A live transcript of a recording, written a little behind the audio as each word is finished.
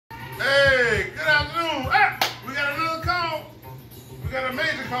Hey, good afternoon. Ah, we got another call. We got a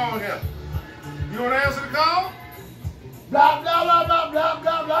major call here. You want to answer the call? Blah, blah, blah, blah, blah,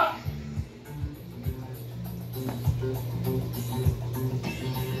 blah, blah.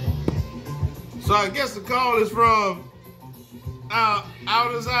 So I guess the call is from our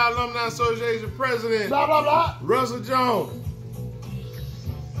Outside Alumni Association President, Blah, blah, blah. Russell Jones.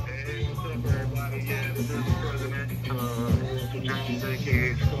 Hey, what's up, everybody? Yeah, this is the president, Russell Jones,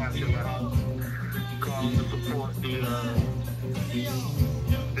 aka Squatch, calling to support the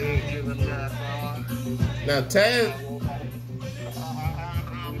Thanksgiving that Now, Taz,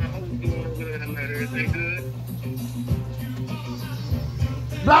 how's it doing over there tonight? Everything good?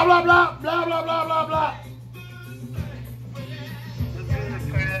 Blah, blah, blah, blah, blah, blah, blah, blah. What's good,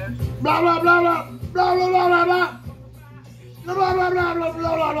 Taz? Blah, blah, blah, blah, blah, blah, blah, blah, blah. Blah, blah, blah, blah, blah,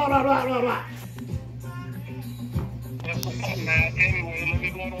 blah, blah, blah, blah, blah, blah. That's what's up, man. Anyway, let me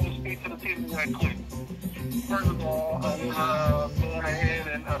go on and speak to the people right quick. First of all, I'm going to go ahead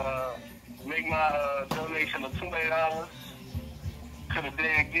and make my donation of $28 to the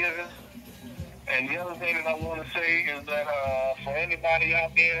Day of Giving. And the other thing that I want to say is that for anybody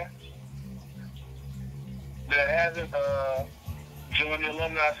out there that hasn't joined the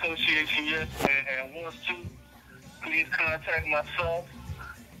Alumni Association yet and wants to, please contact myself,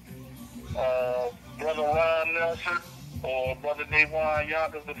 Brother Ron Nelson, or Brother Davon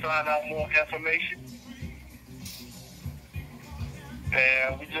Yonkers to find out more information.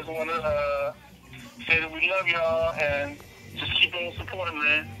 And we just want to say that we love y'all and just keep on supporting,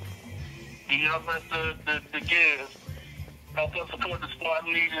 man. Do your best to give. Help us support the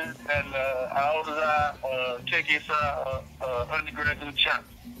Spartan Legion and our Outside KKSI undergraduate champ.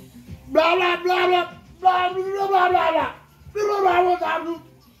 Blah, blah, blah, blah, blah, blah, blah, blah, blah. Blah, blah, blah, blah,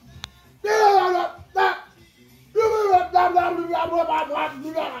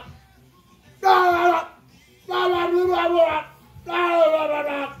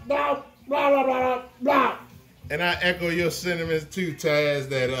 blah. and I echo your sentiments too, Taz,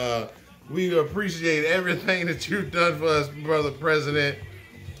 that we appreciate everything that you've done for us, Brother President.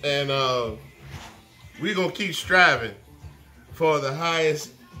 And we're going to keep striving for the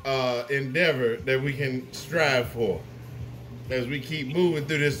highest endeavor that we can strive for as we keep moving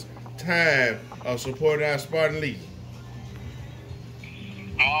through this time of supporting our Spartan Legion.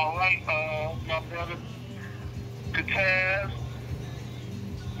 All right, my brother Kataz,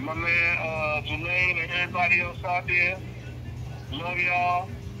 my man Jermaine, and everybody else out there. Love y'all.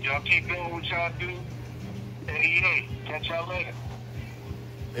 Y'all keep doing what y'all do. Hey, catch y'all later.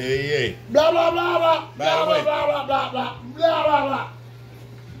 Hey. Blah, blah, blah, blah. By the Blah, way. blah, blah, blah, blah. Blah, blah, blah.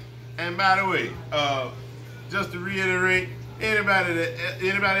 And by the way, just to reiterate, anybody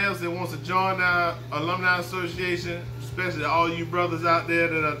else that wants to join our Alumni Association, especially all you brothers out there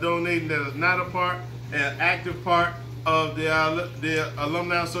that are donating that is not a part, an active part of the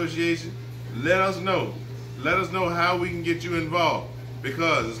Alumni Association, let us know. Let us know how we can get you involved,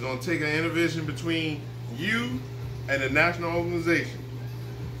 because it's going to take an intervention between you and the national organization.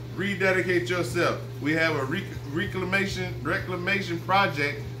 Rededicate yourself. We have a reclamation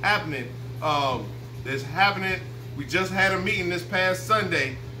project happening. That's happening. We just had a meeting this past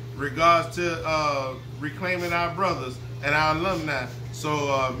Sunday regards to reclaiming our brothers and our alumni.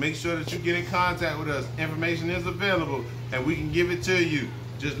 So make sure that you get in contact with us. Information is available and we can give it to you.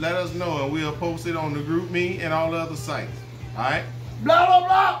 Just let us know and we'll post it on the group me and all the other sites. All right? Blah, blah,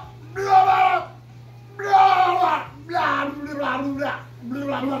 blah. Blah, blah, blah, blah, blah, blah, blah, blah,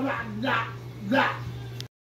 blah, blah, blah, blah, blah, blah.